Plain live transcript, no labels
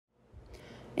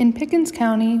In Pickens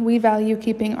County, we value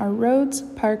keeping our roads,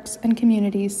 parks, and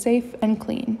communities safe and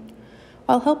clean.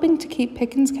 While helping to keep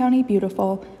Pickens County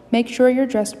beautiful, make sure you're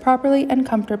dressed properly and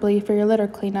comfortably for your litter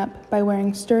cleanup by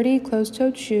wearing sturdy,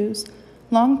 closed-toed shoes,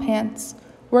 long pants,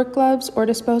 work gloves or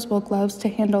disposable gloves to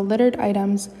handle littered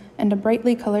items, and a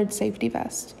brightly colored safety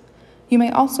vest. You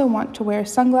may also want to wear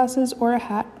sunglasses or a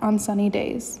hat on sunny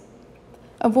days.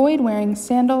 Avoid wearing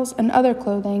sandals and other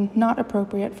clothing not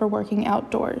appropriate for working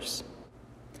outdoors.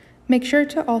 Make sure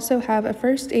to also have a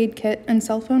first aid kit and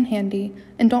cell phone handy,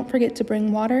 and don't forget to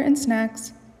bring water and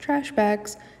snacks, trash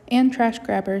bags, and trash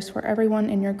grabbers for everyone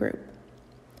in your group.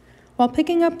 While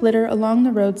picking up litter along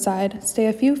the roadside, stay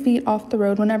a few feet off the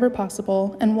road whenever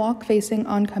possible and walk facing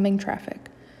oncoming traffic.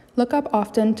 Look up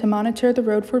often to monitor the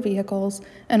road for vehicles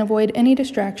and avoid any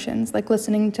distractions like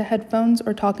listening to headphones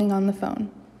or talking on the phone.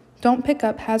 Don't pick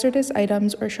up hazardous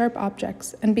items or sharp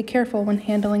objects, and be careful when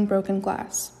handling broken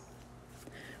glass.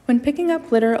 When picking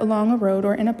up litter along a road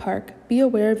or in a park, be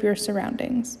aware of your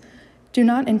surroundings. Do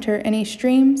not enter any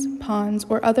streams, ponds,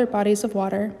 or other bodies of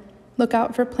water. Look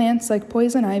out for plants like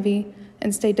poison ivy,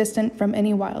 and stay distant from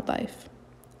any wildlife.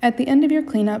 At the end of your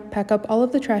cleanup, pack up all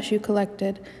of the trash you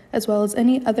collected, as well as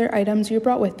any other items you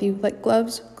brought with you, like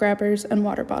gloves, grabbers, and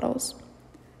water bottles.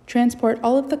 Transport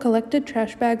all of the collected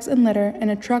trash bags and litter in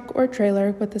a truck or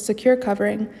trailer with a secure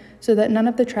covering so that none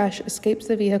of the trash escapes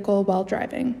the vehicle while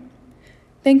driving.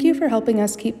 Thank you for helping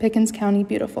us keep Pickens County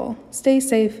beautiful. Stay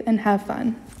safe and have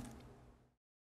fun.